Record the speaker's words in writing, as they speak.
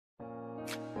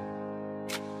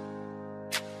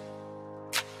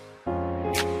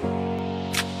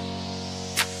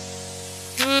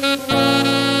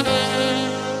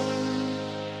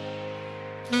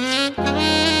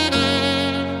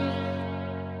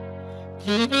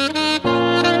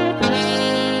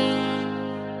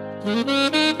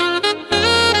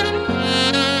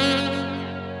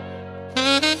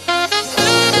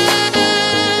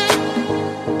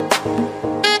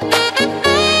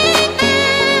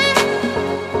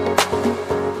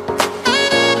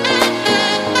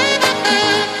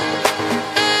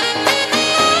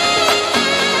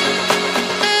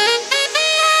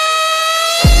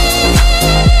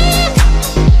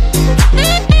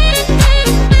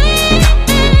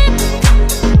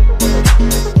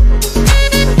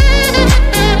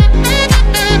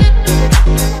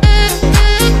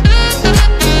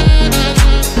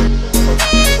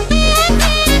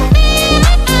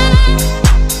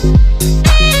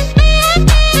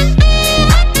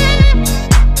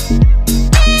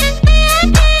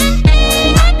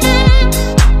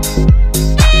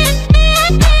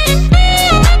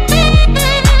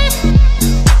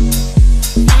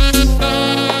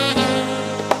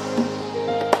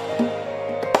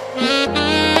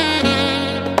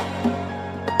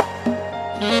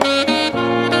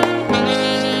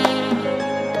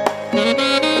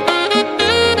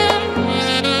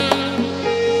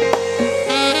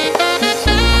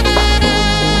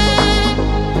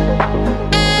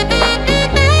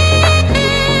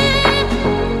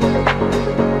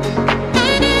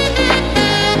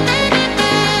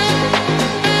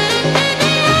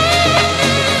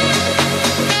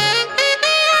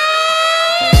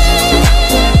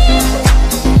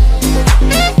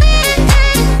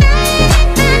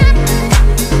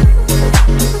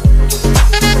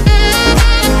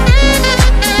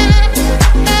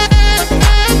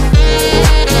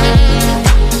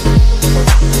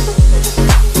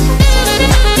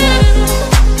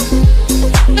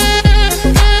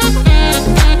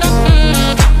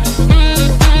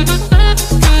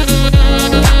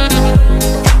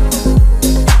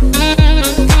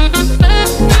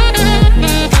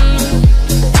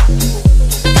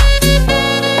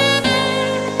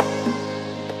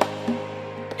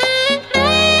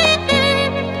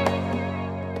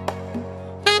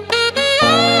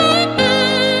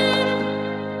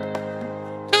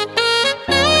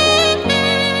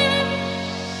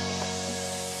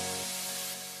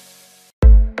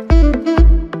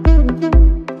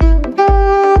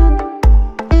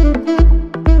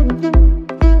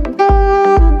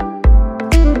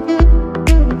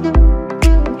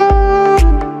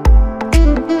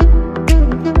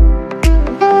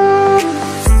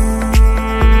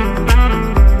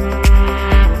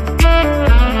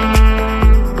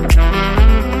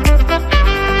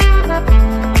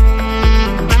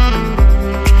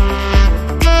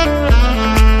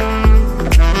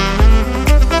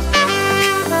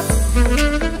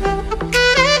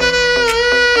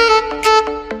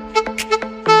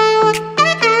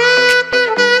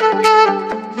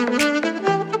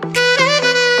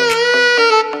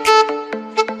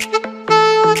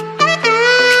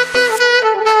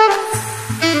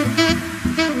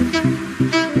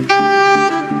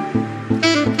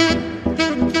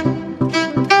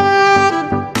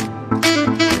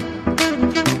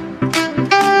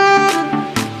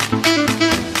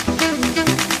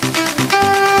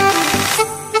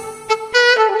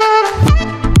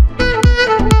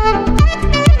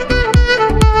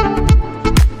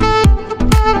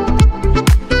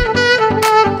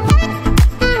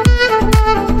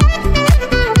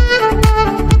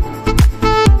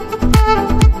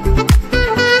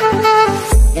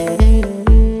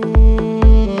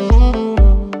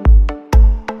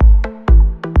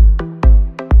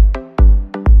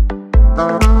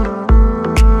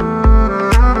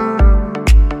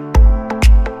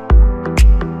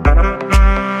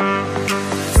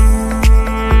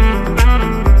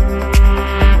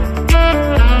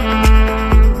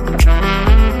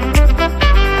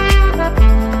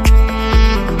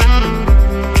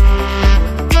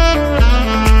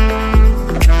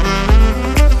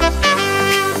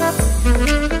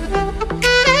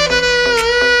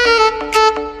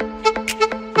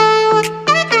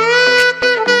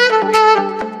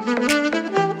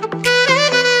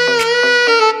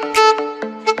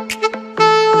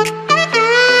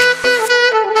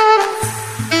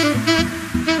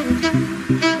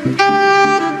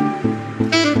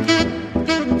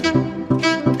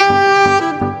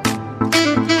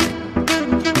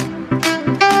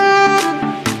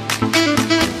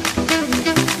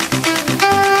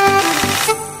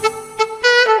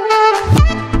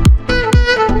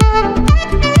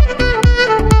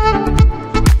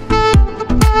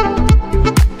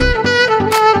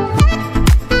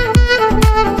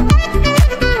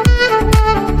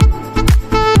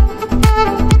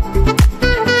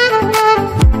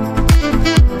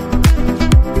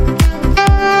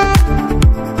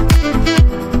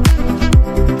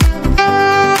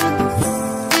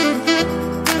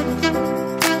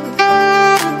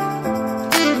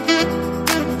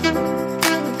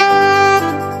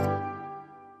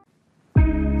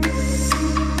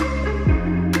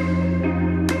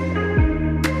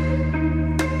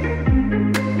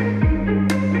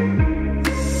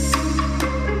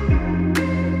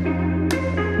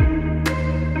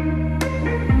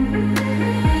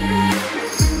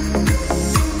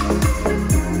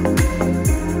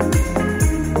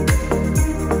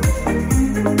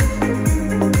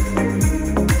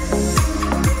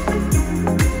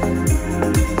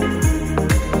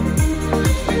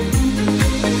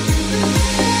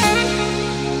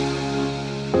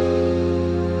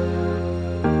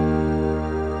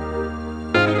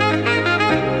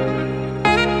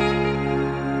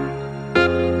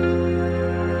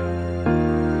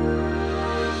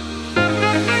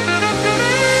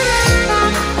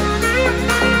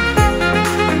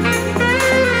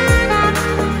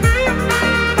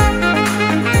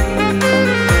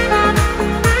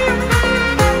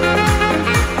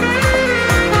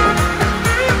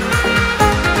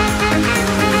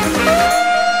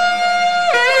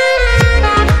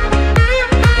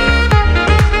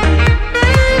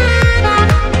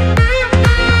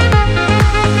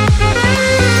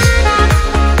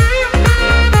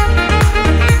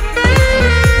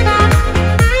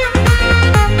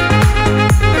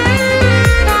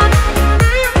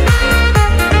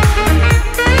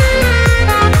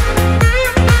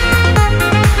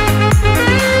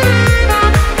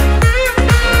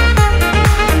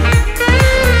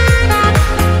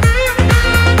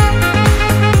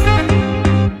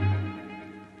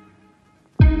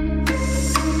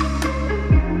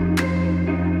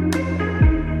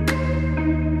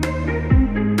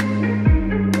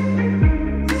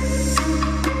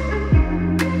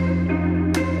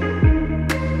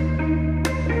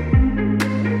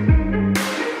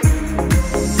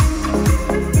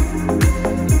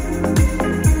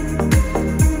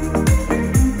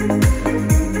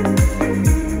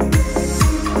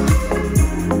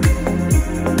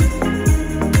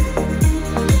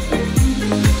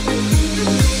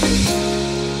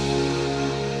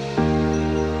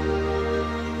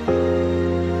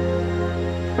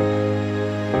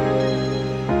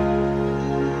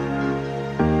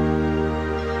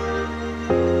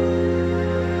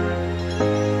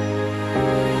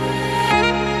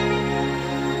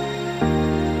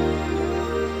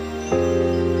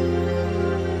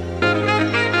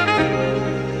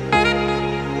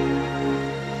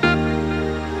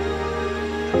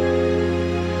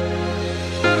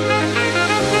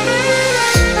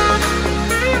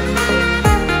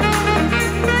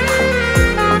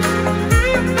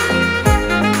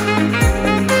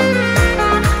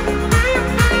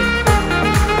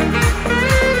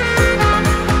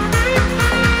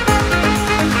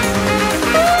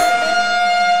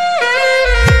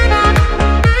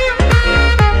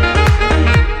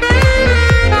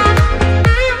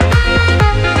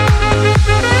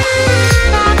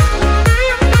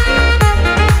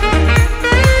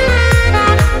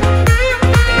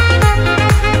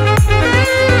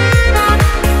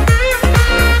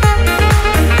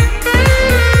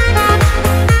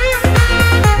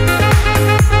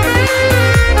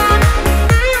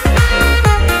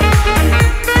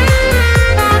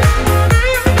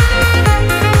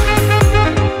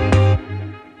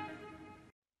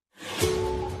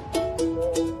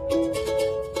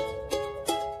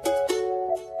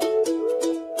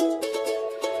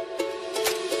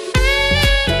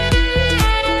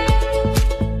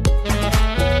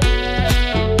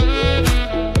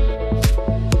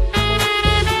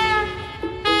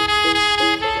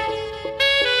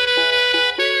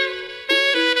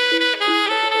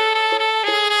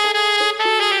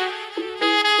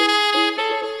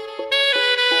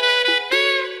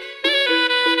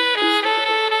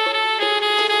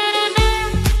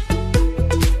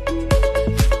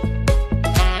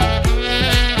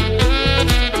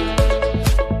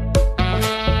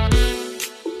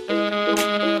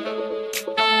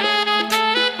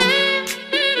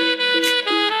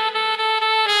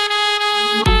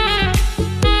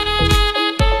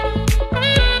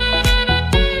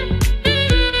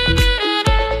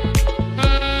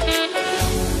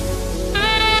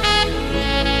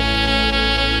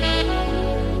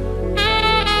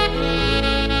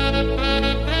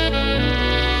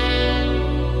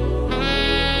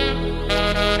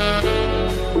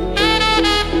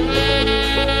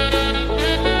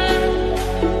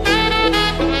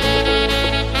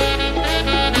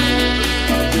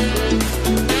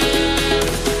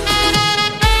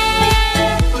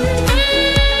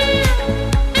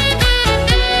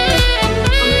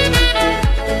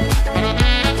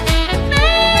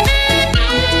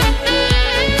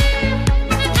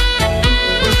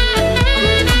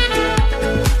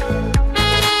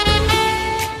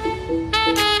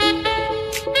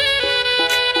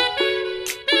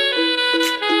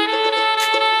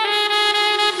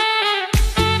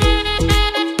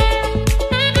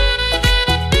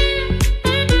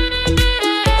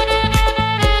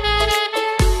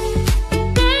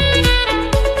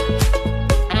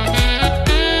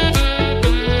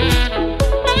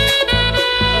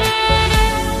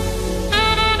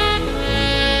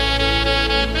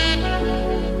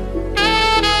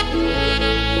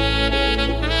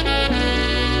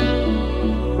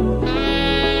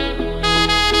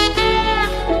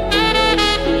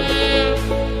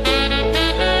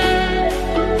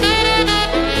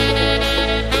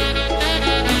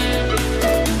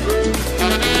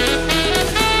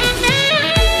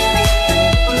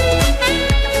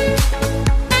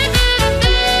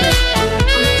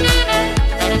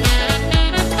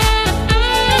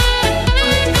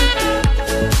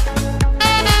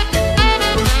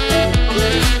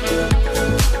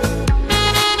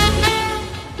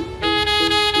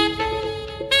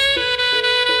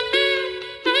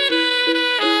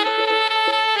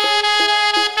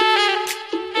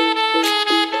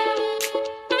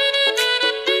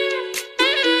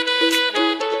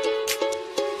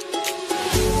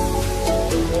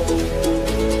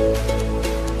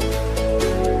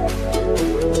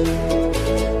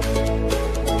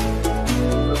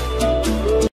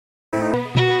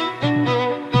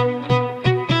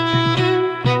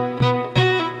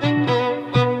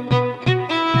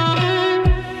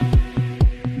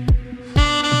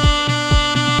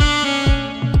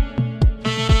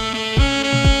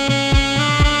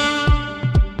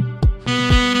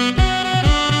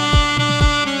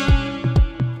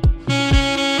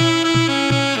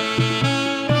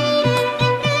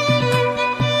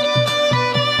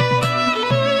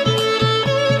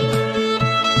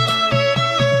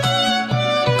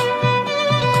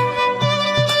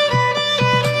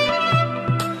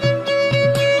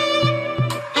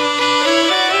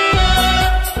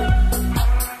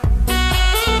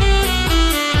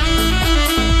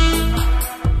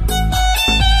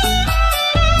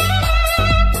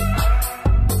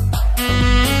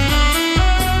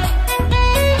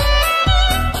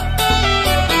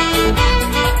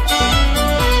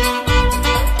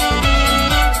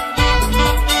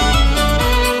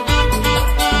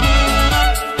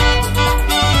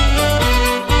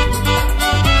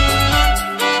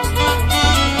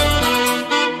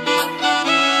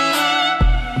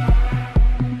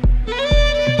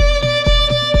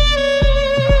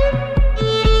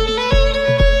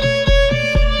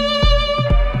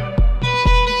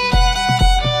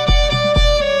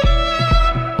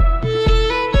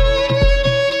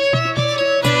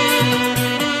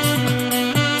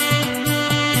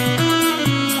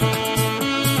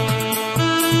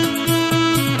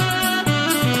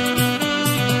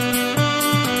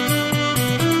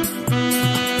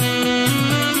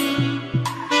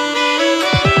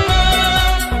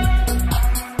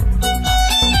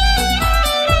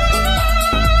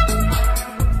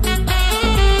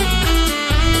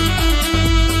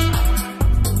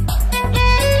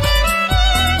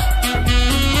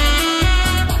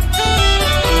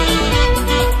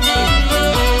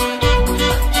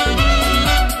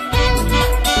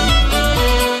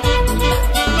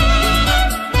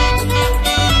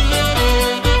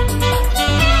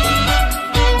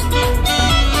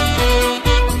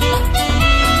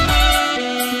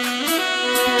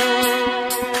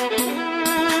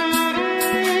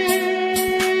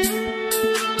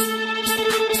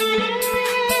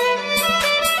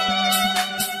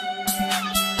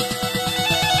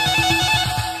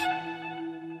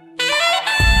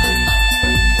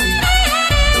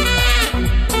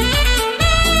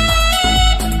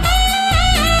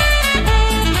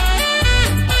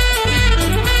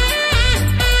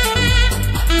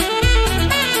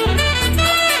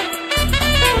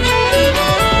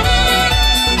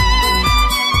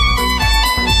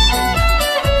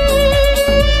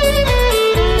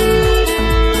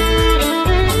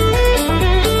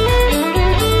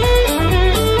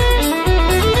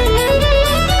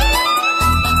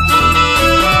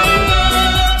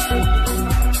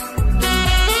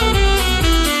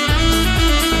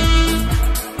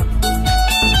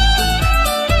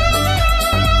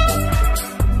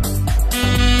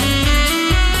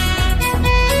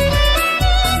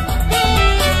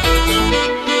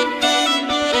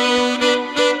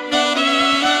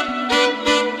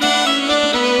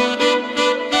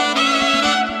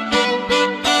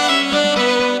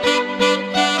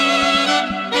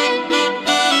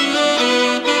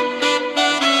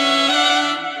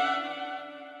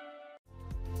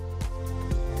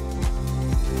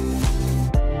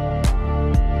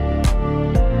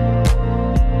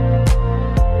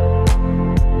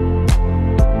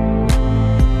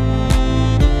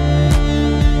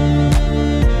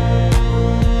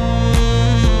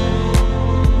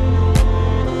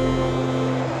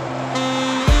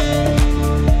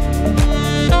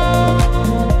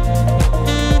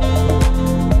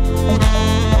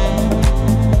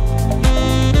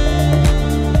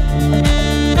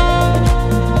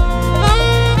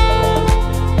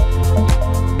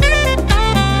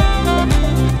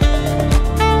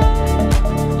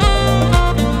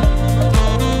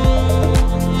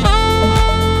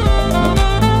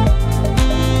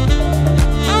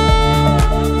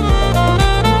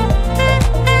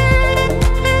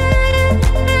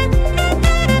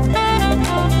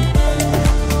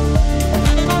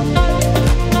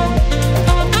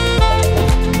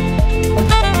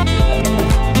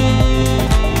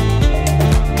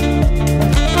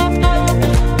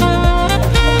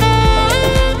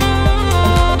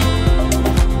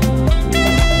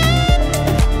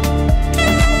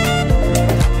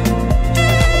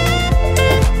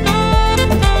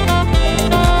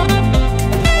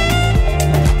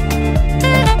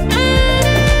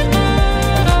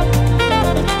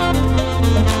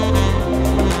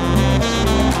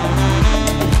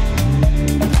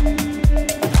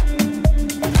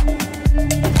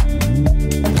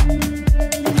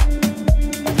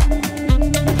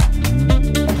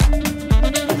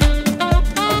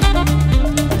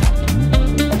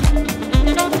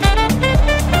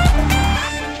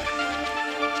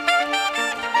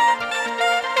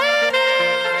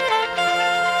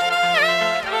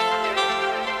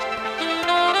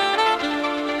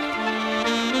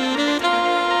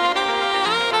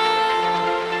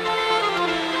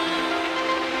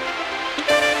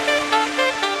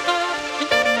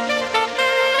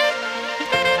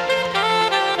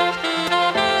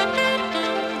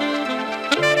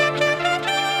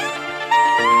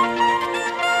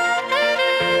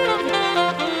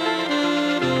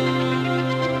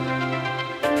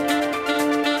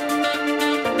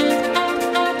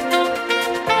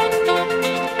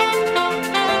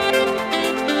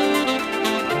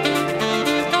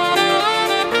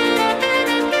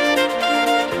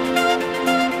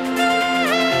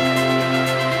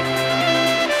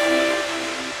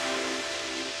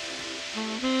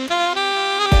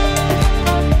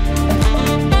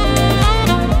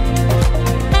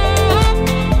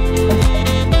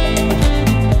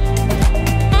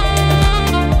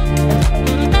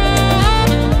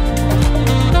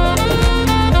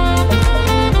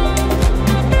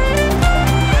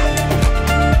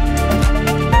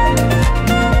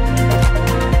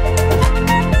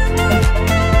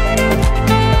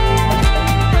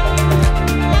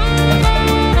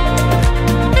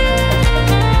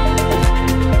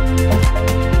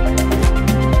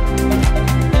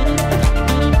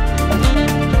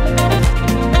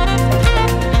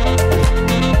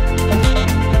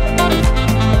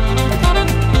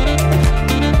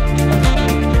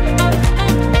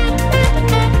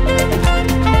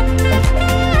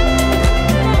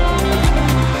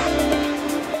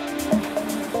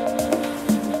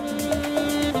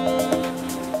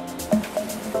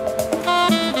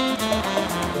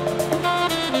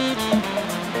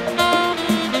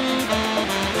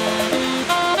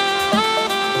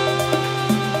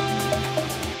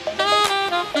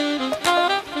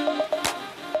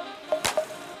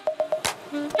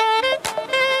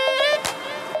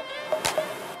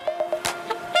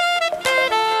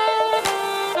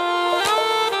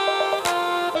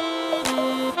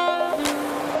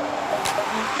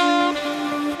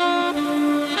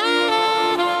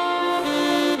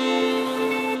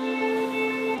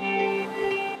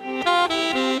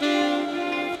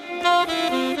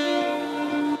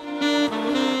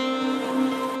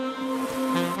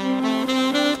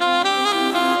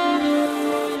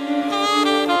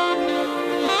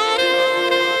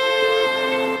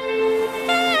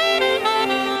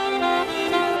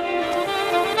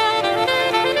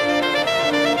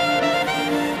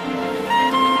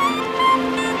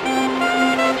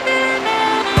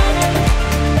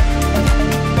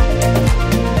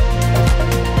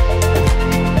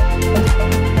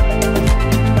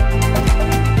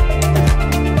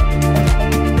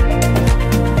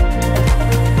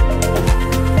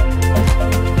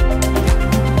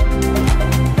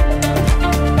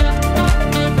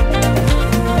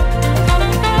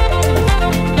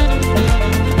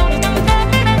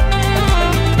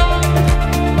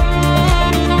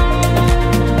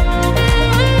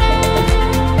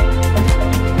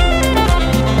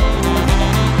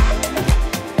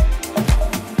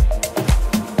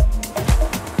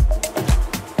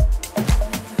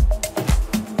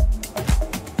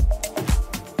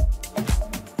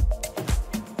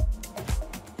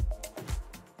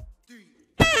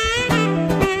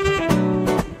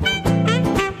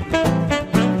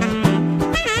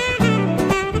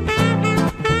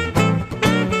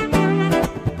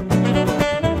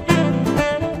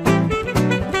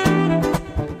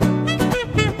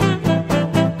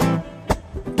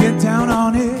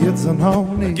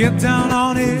on it. Get down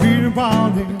on it. Feel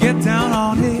about it. Get down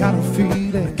on it. Gotta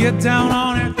feel it. Get down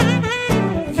on it.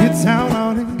 Get down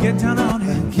on it. Get down on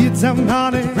it. Get down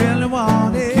on it. Really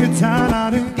want it. Get down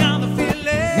on it. Got the feeling.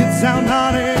 Get down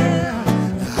on it.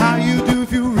 How you do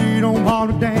if you really don't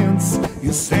want to dance?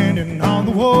 You're standing on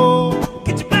the wall.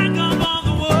 Get your back up on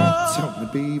the wall. Tell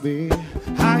me, baby,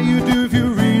 how you do if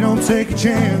you really don't take a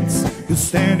chance? You're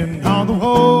standing on the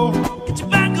wall. Get your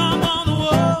back up on the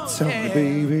wall. Tell me,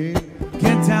 baby,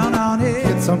 get down on it.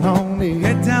 get down on it.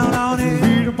 Get down on it.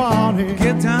 Read about it.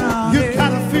 Get down on it. You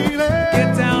gotta feel it.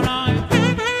 Get down on it.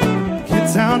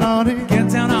 Get down on it. Get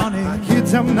down on it.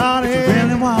 Get down on it. You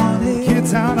really want it.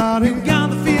 Get down on it. You got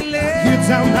the feeling. Get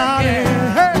down on it.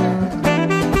 Hey.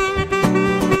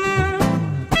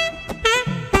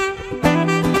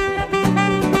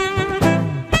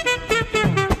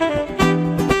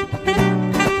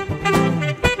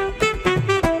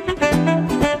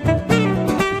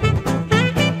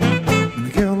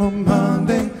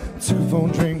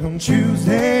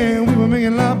 Tuesday, we were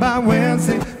making love by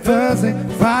Wednesday, Thursday,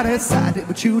 Friday, Saturday,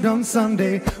 but you done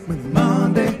Sunday. When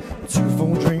Monday,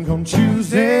 2-4 drink on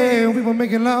Tuesday, we were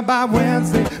making love by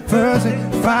Wednesday, Thursday,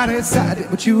 Friday, Saturday,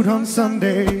 but you done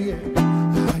Sunday.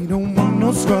 I don't want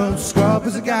no scrub. Scrub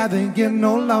is a guy that ain't getting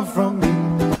no love from me.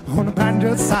 On the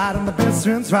passenger side, on the best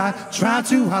friend's right, try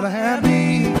to holler at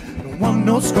me. Don't want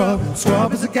no scrub.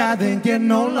 Scrub is a guy that ain't getting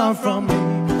no love from me.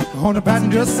 On the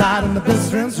passenger side, on the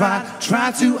best friend's right,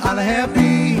 try to holler at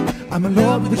me. I'm in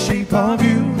love with the shape of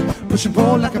you, push and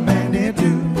pull like a magnet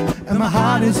do, and my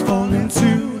heart is falling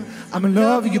too. I'm in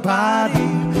love with your body.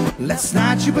 Last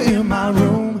night you were in my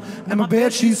room, and my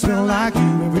bed sheets smell like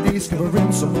you. Every day's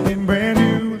covering something brand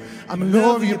new. I'm in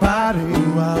love with your body.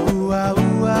 Ooh, ah, ooh, ah,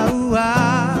 ooh, ah, ooh,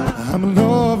 ah. I'm in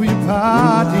love with your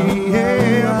body.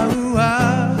 Yeah. Ooh, ah, ooh,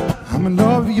 ah. I'm in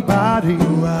love with your body.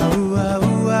 Ooh, ah, ooh, ah,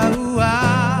 ooh, ah, ooh,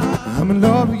 ah. I'm in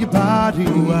love with your body.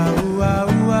 Ooh, ah, ooh, ah,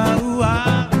 ooh, ah, ooh,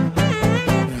 ah.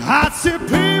 I see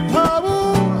people,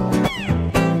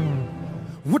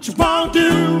 what you want to do?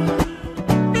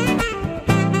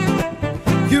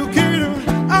 You get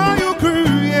all your crew,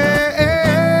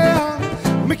 yeah.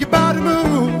 Make your body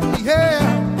move, yeah.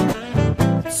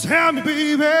 Tell me,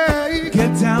 baby,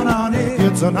 get down on it.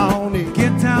 Get down on it.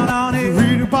 Get down on it.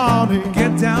 Read about it.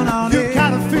 Get down on it. You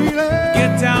gotta feel it.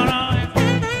 Get down on it.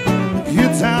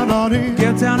 Get down on it.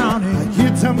 Get down on it.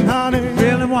 Get down on it.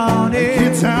 Really want it.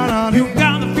 Get down on it. You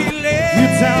got the feeling.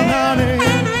 Get down on it.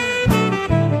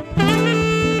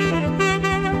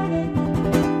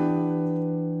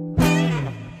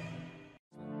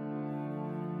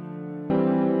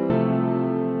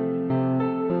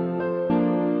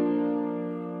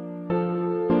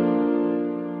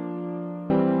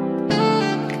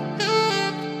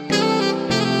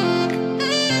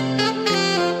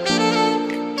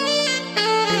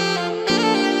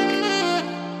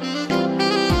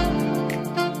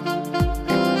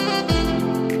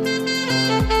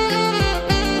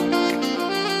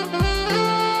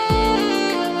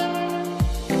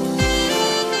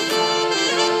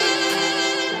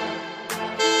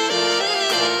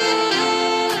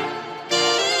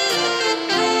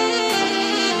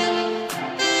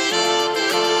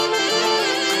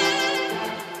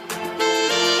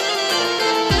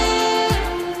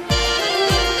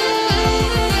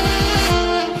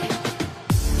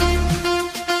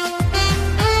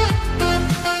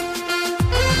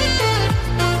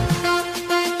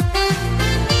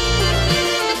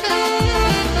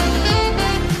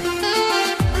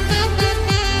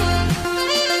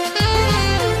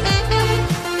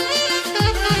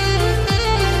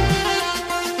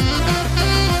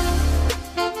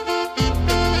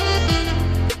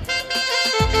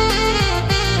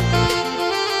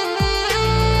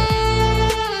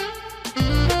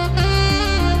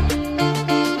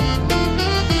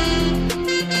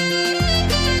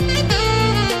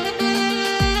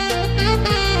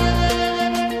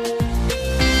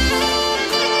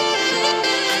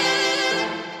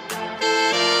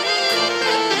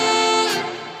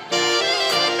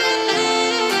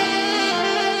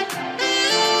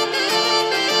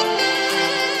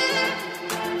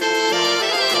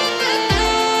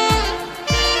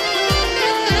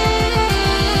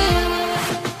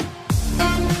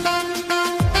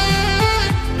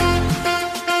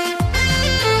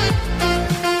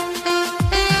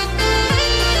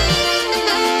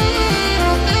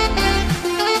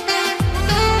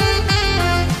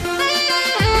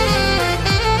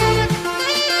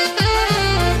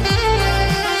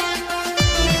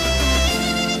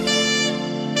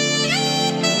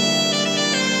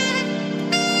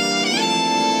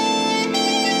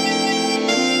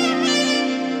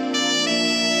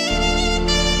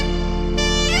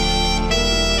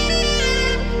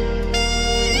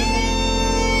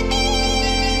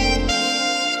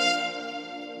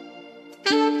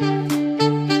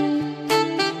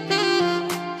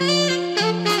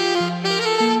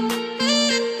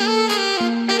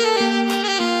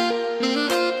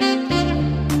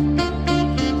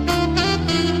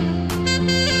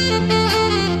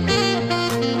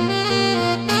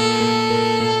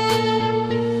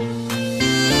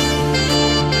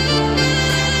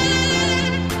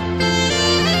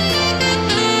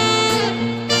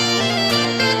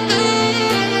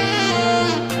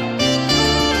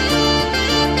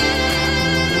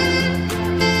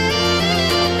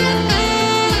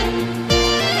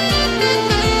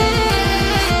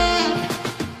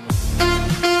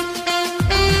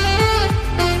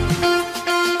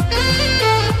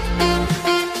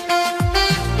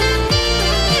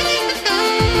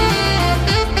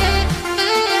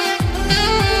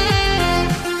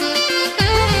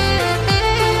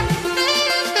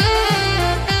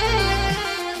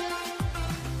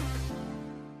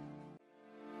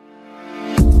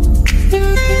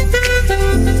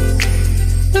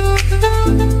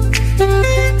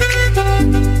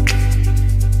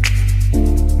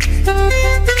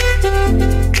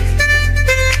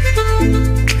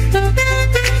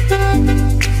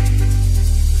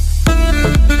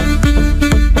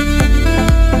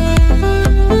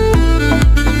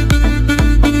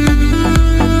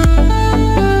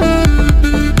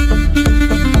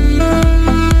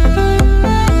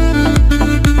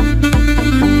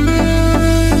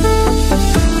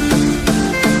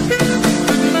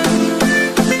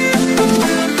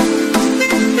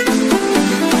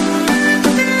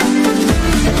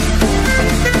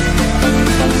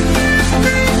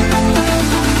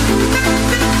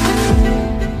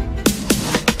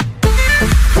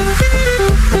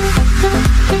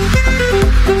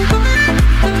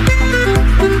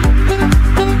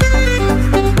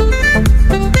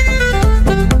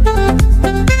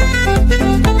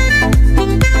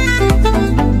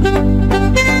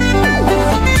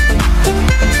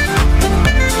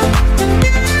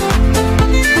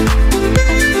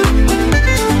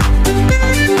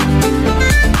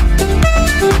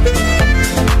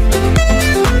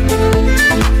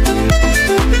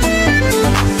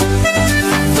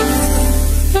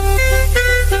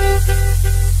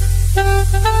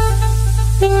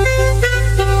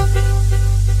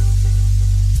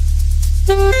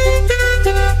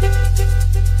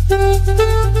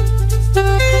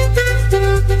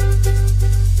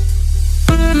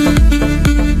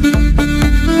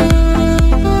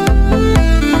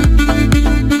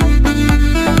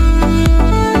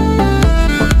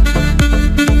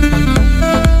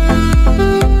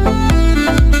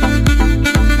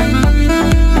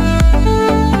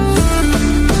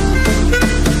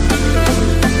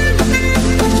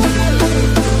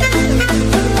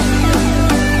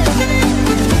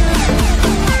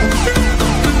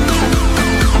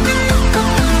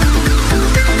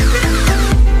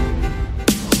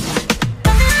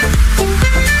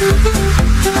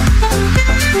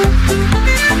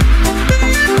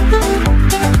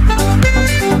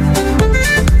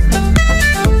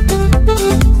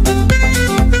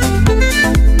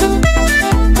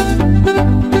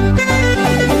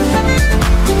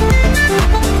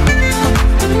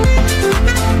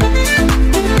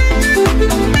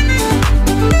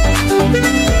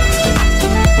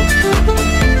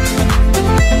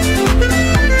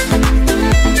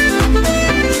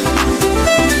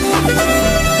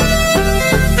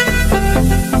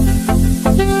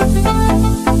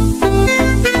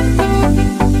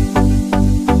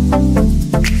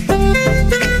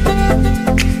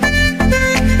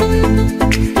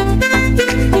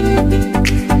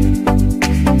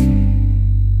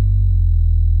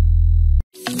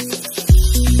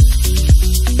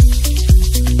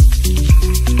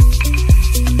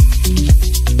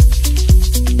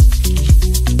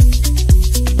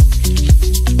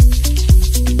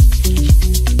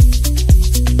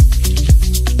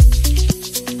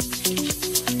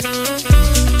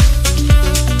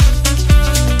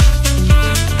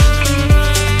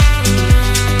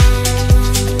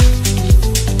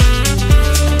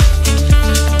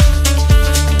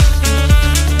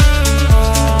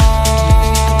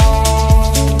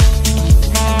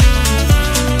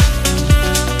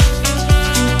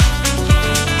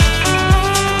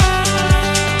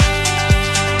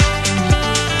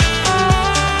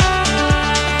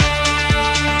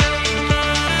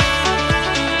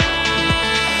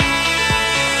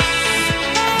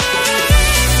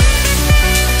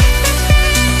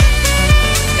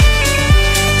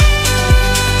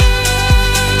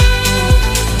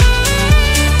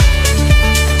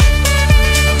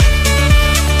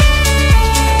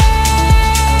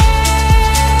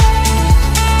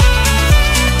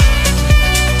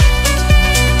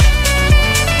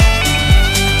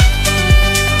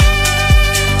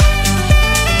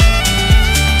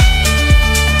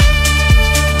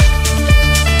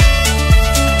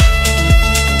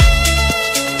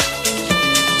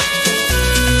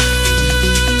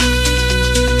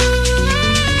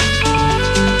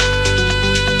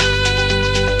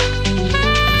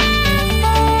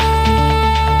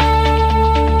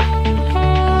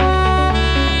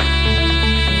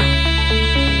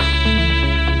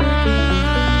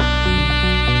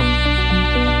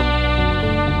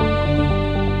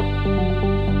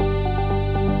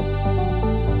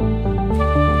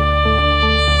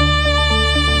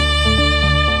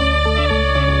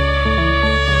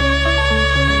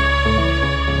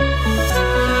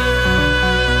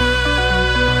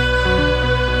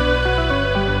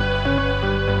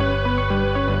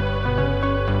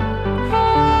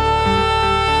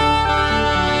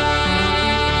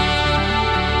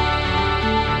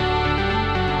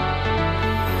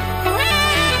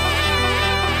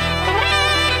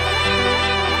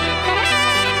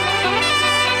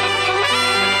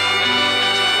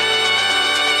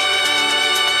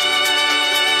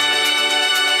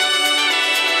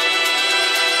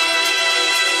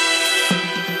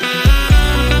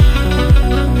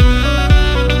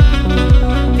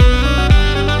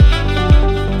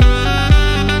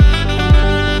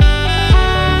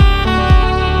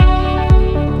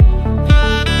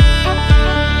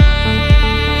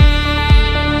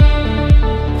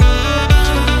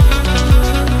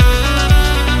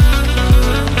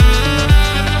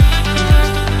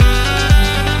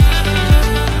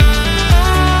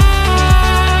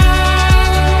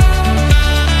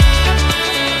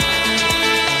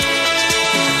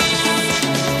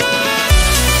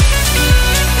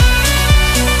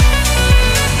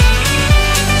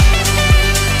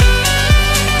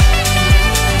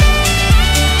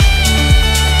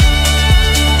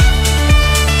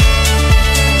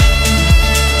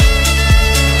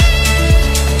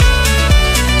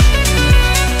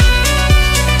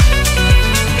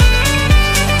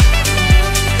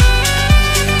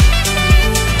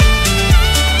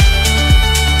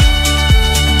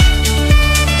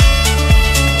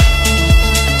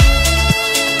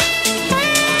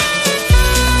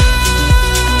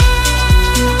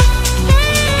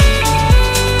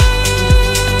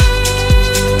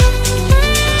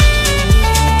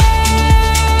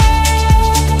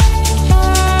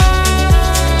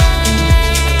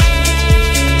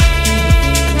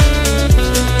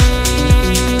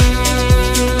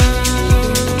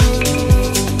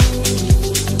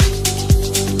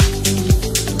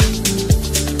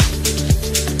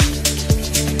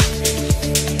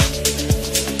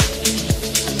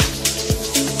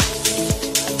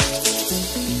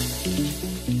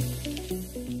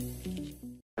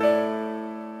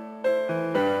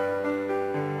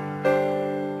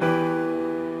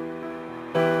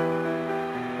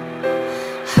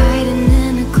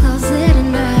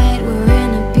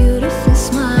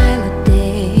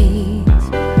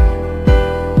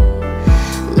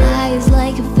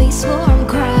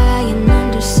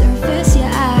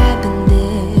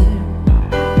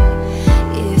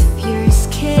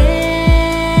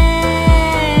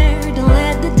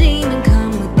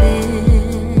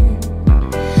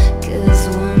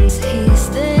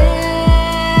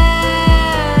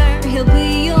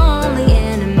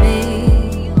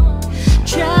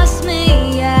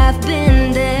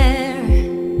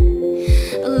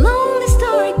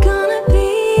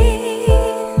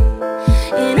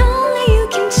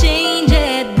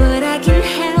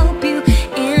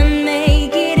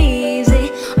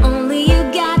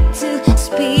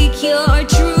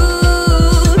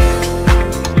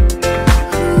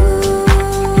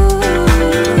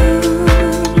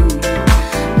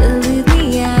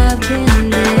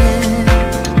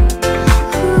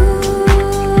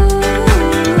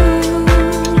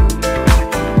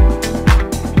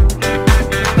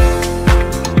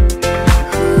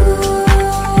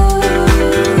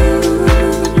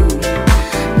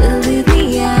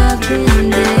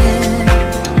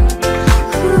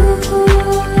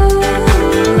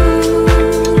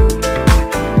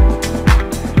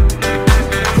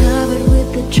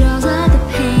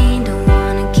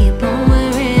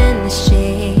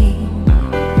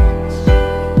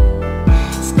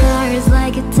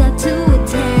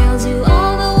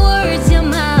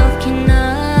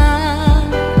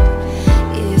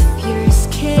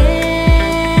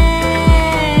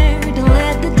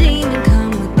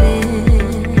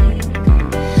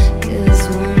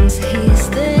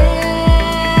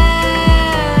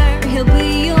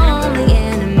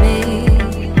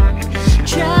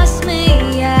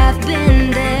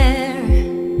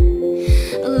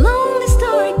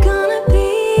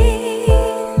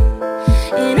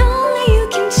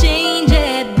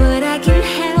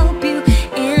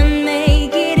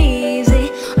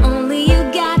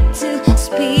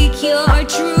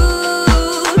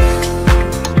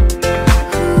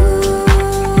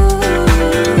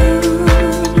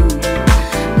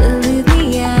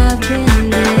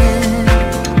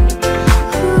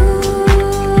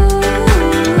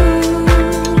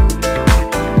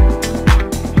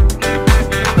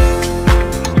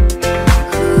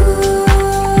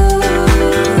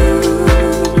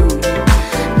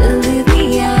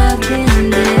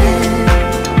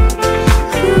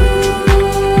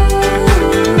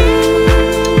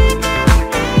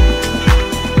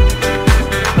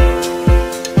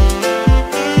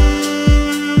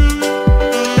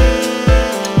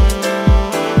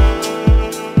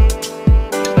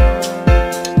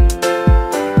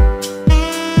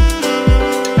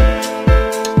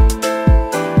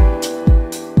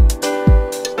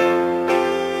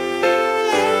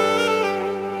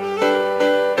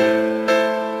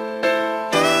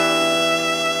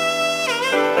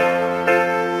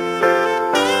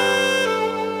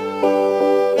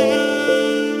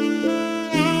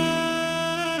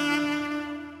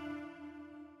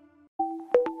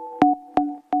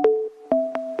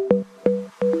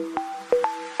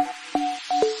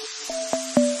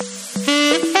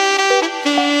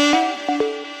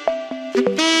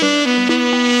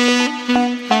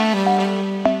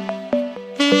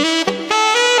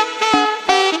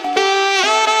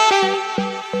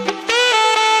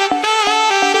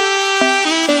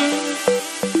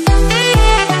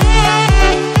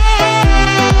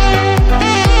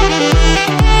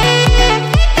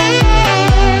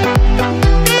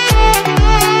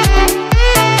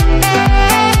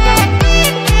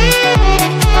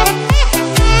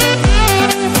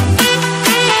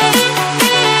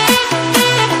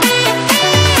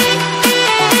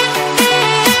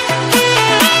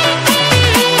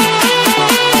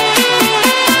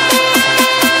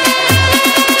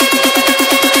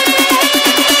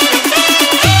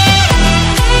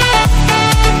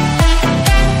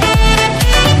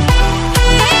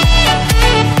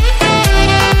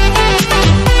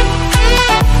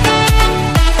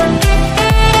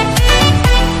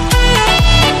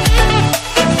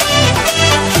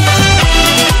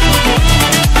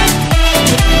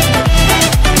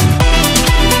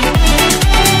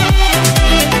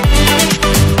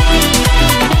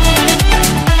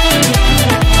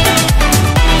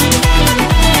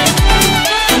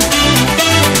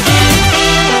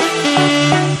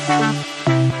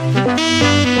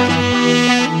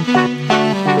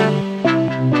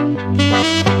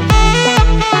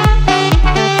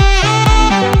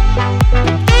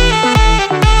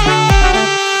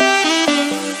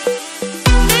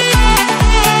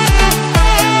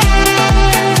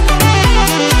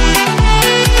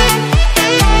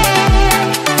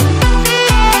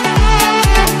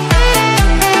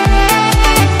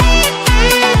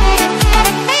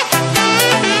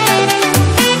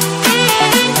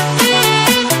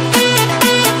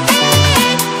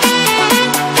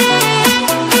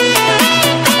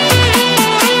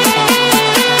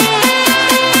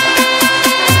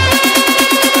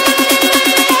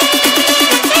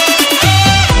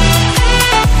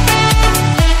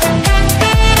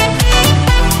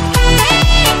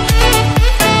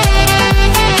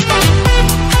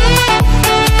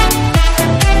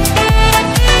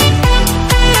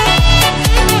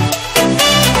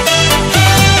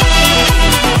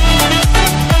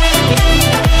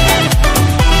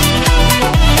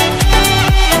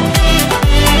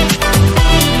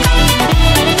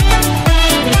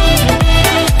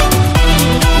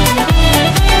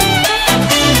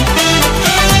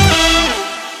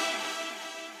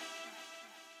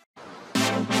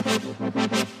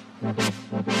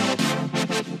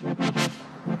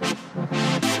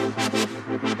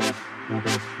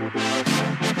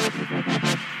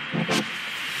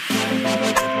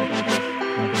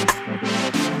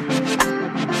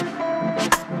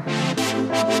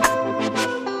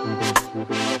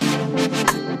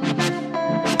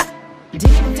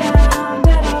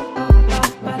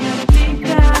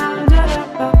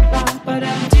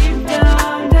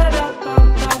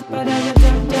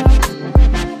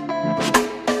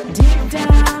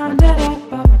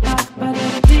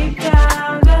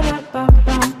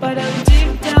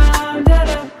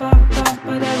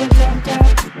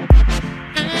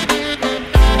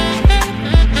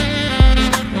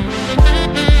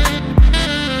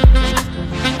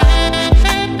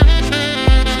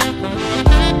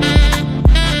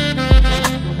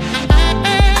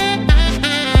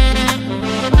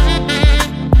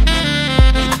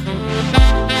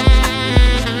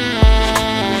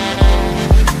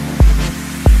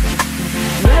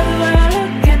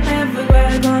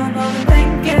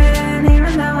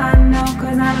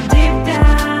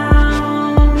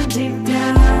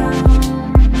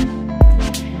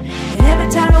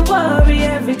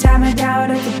 time I doubt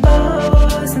it's a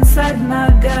buzz inside my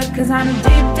gut, 'cause I know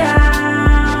deep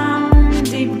down,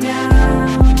 deep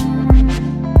down,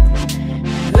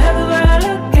 everywhere I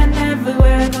look and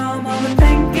everywhere I go, I'm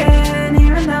overthinking,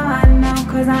 even though I know,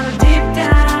 'cause I know deep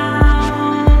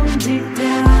down, deep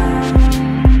down.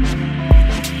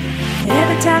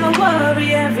 Every time I worry,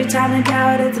 every time I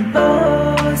doubt, it's a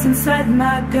buzz inside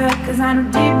my gut, 'cause I know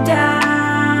deep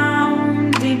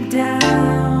down, deep down.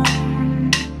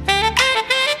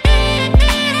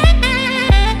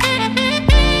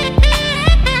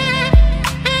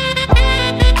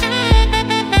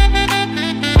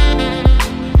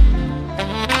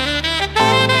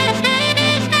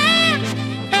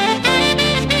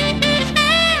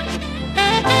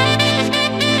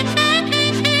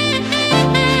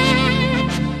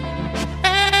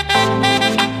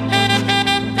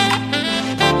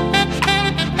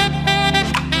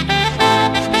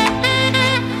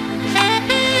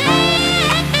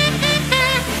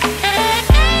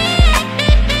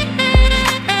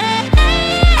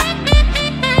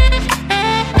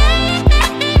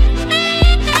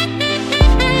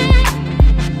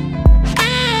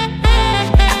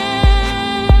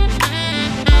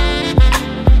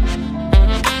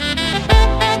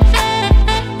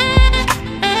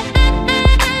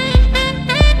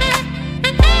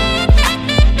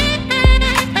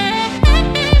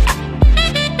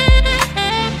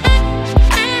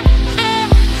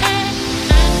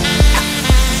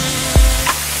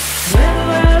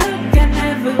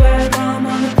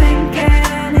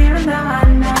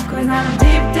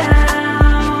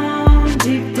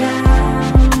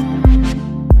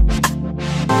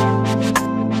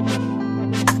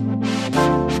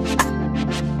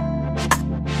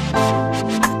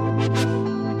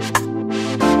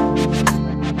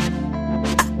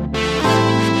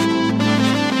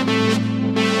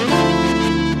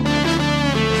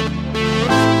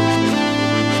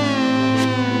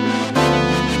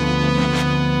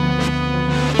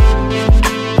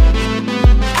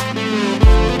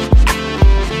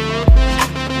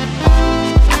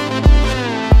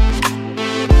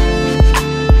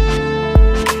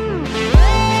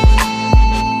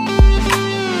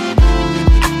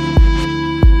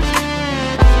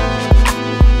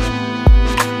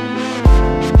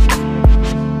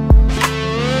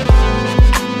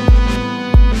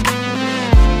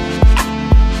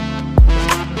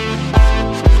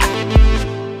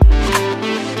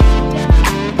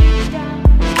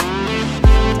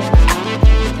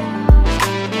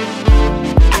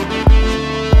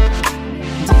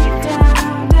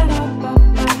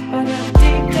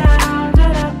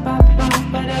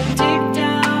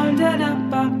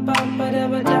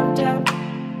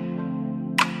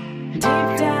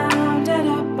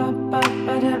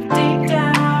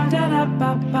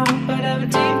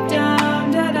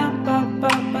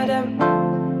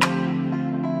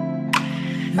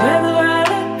 Everywhere I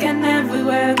look and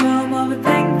everywhere I go, I'm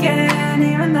overthinking,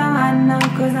 even though I know,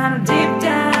 'cause I know deep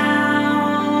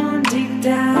down, deep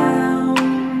down.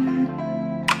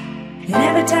 And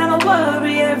every time I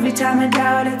worry, every time I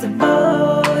doubt, it's a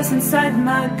voice inside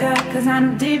my gut, 'cause I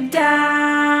know deep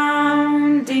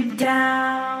down, deep down.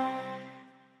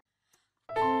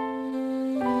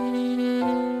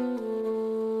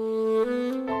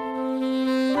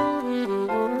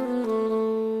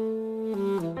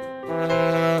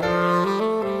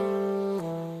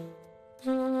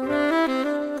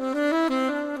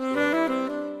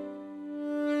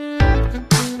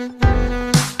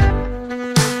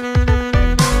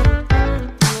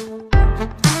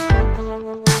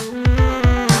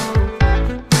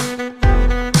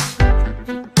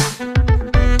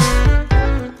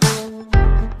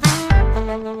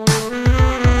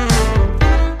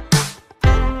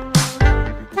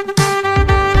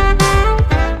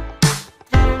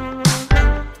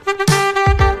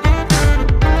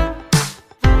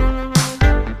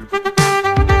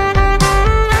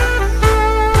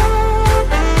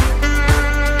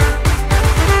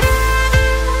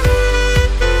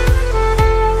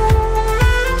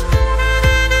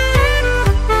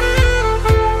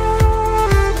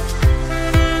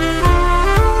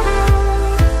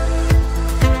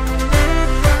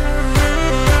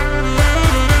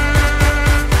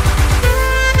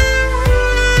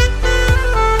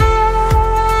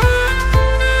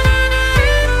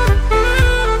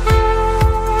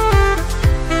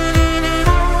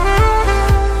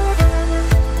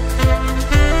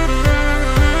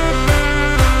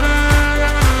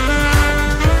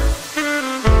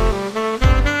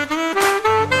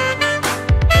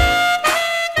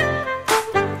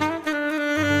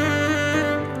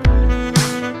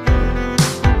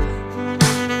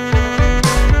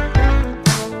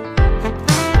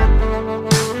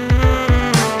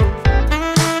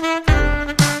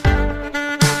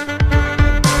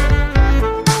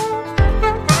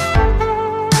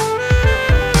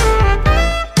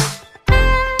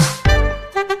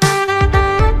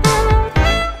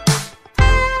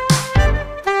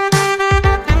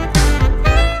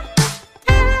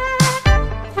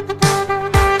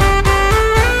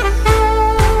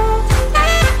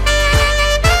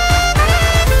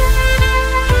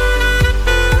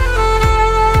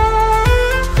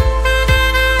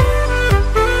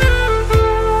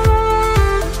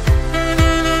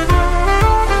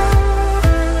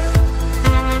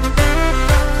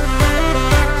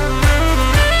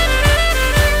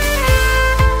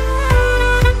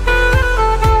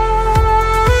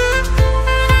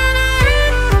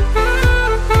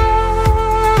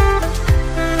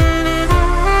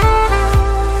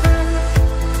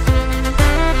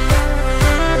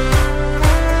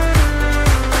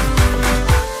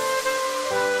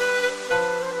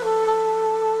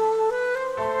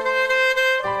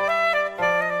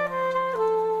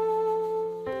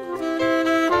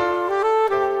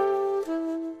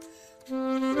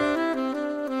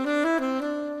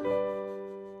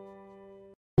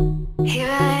 Here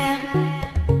I am,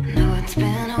 know it's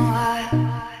been a while.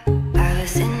 I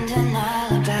was in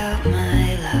denial about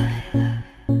my love.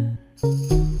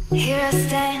 Here I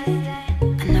stand,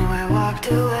 I know I walked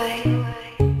away.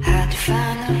 Had to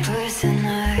find the person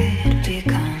I'd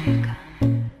become.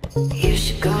 You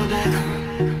should go back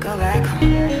home, go back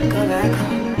home, go back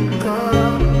home, go.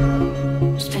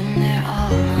 It's been there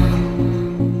all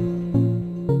along.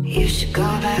 You should go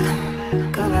back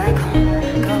home, go back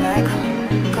home, go back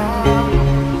home, go.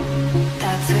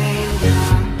 That's where you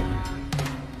belong.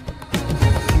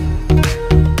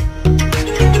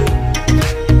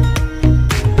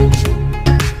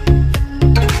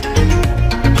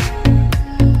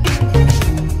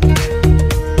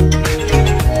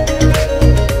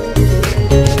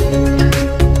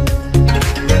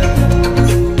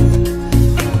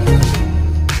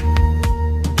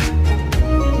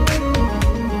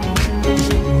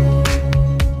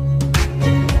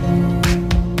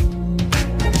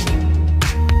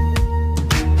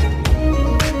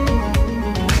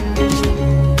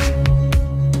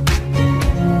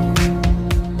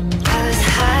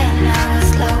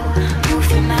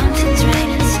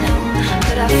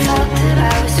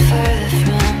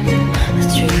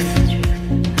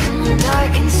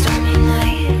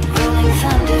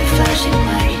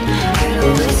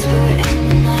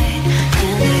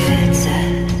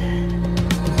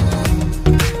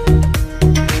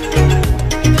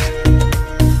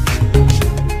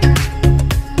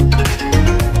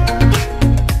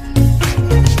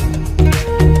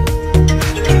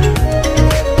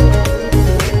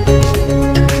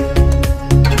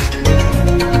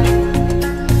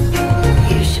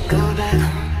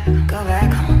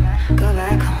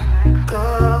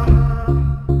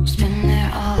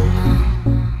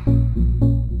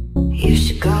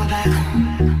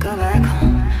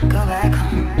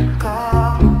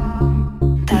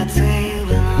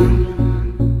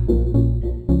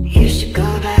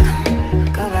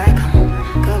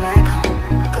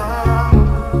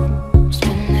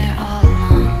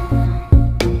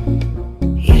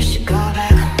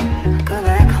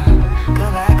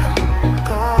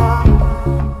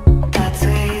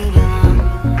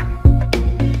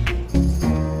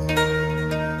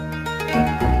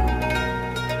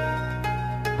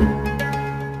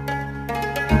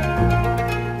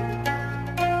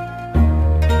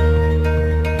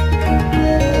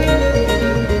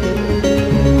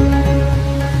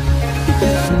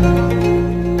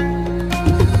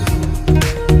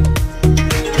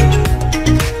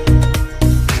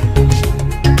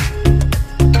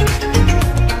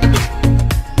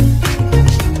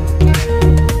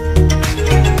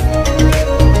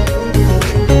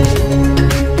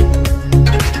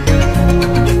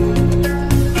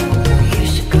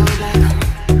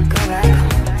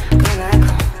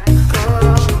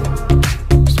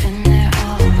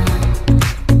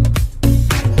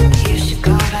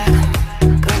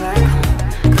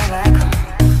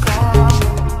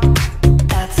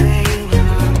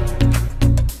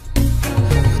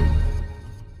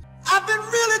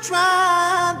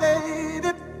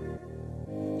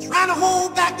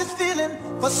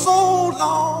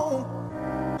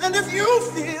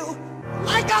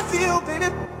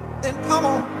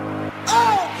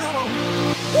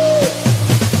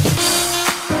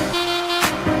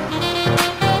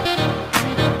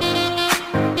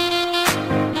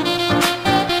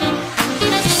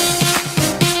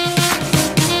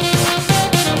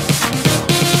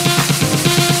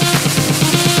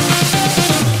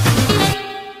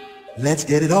 Let's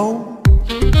get it on.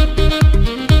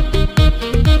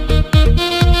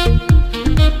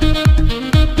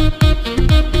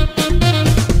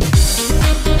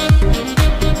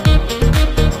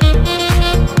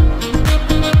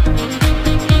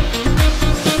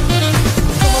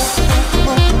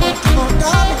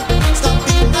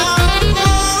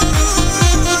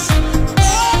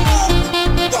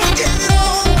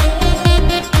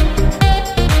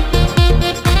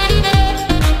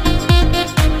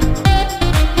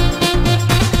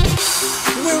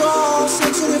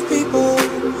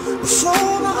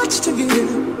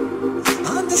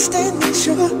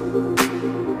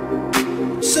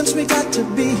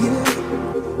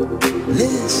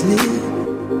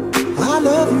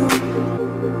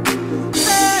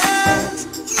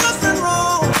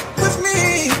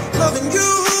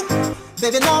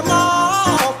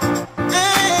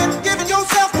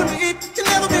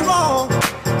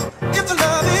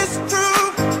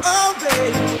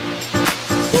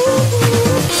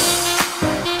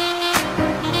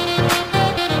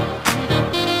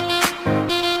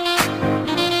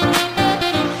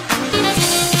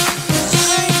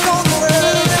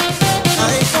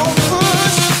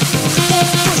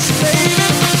 Push, baby.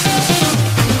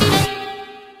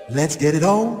 Let's get it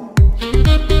on.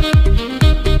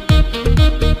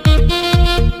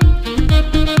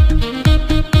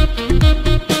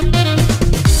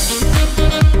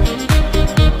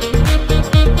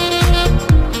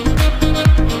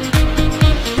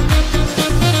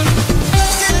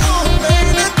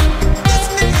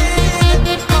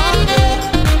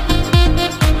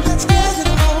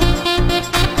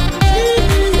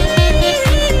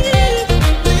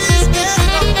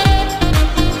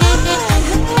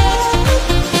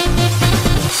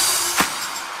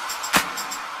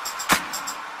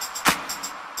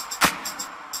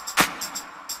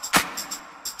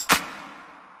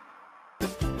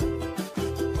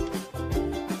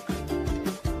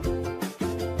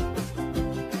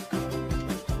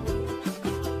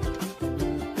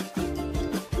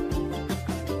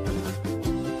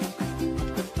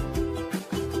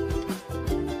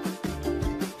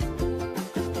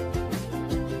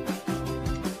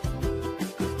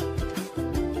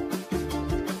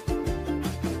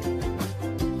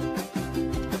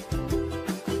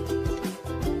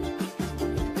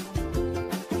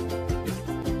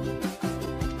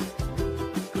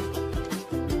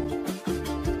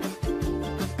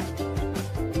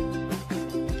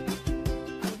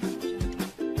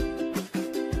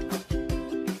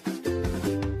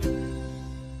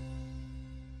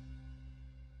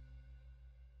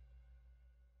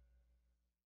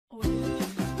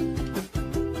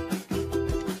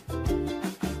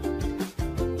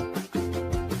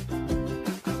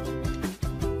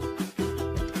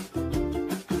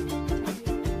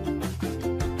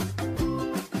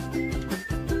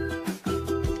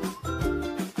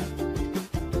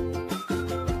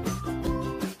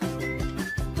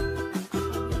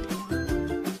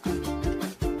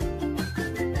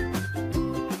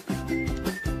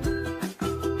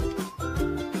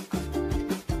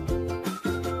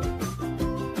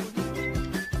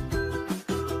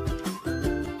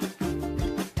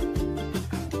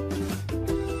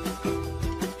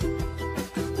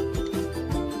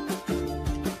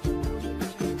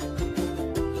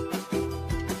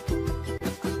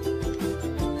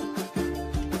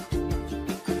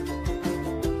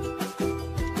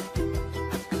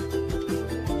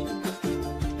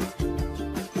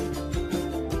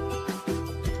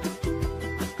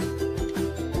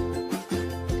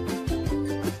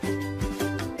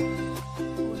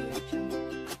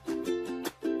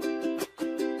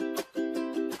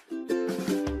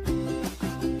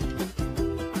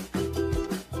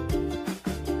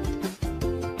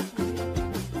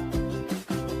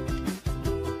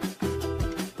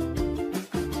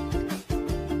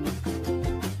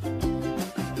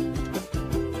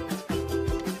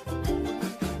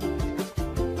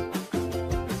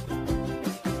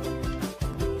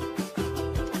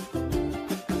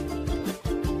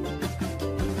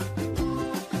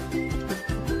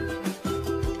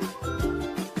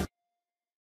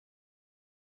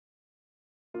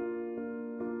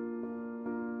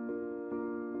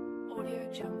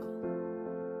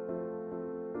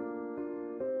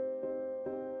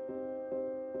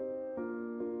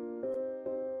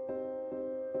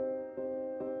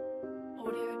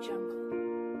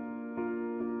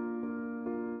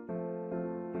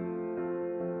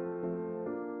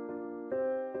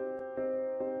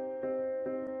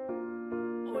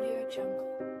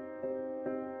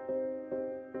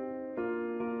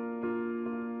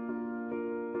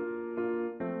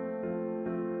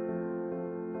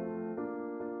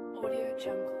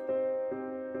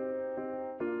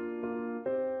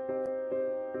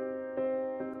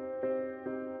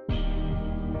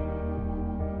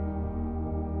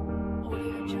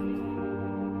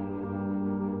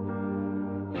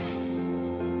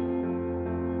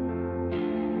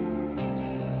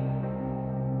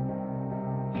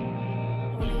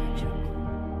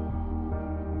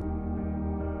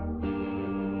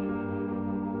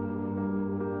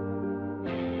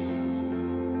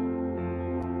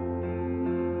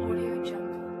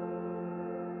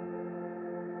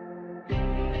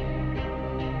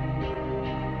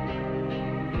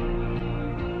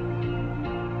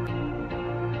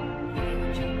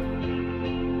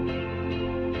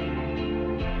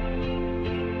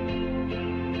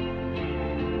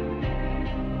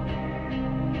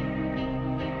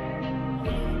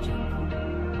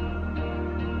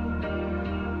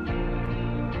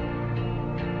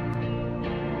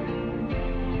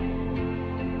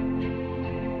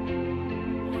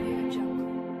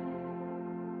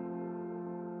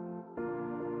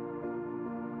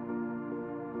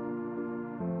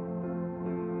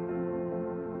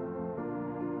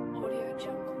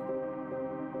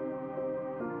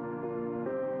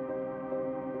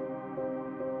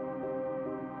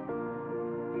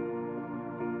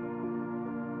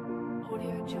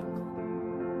 Audio Jungle.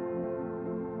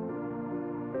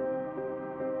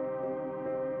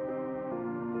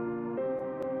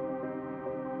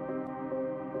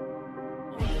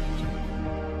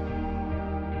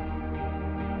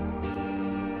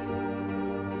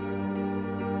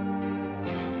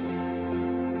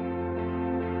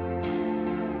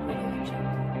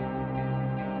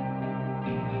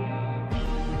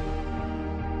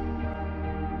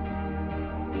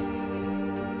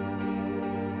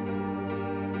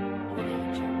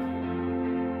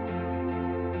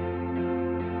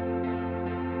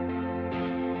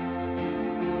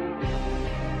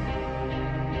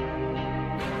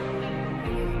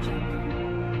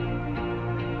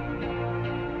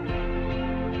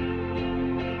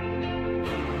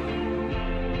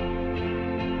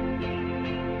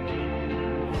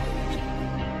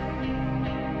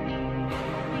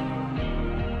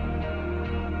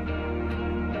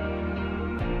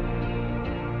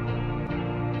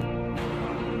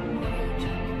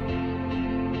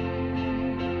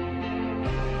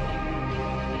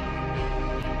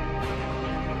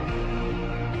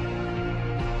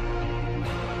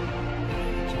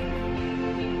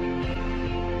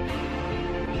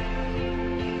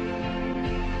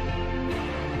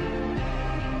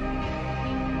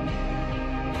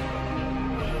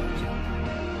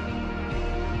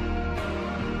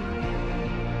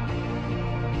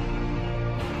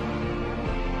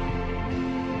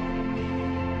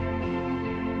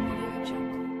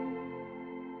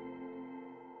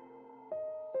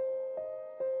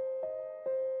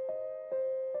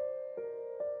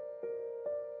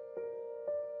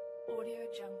 Audio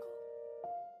Jungle.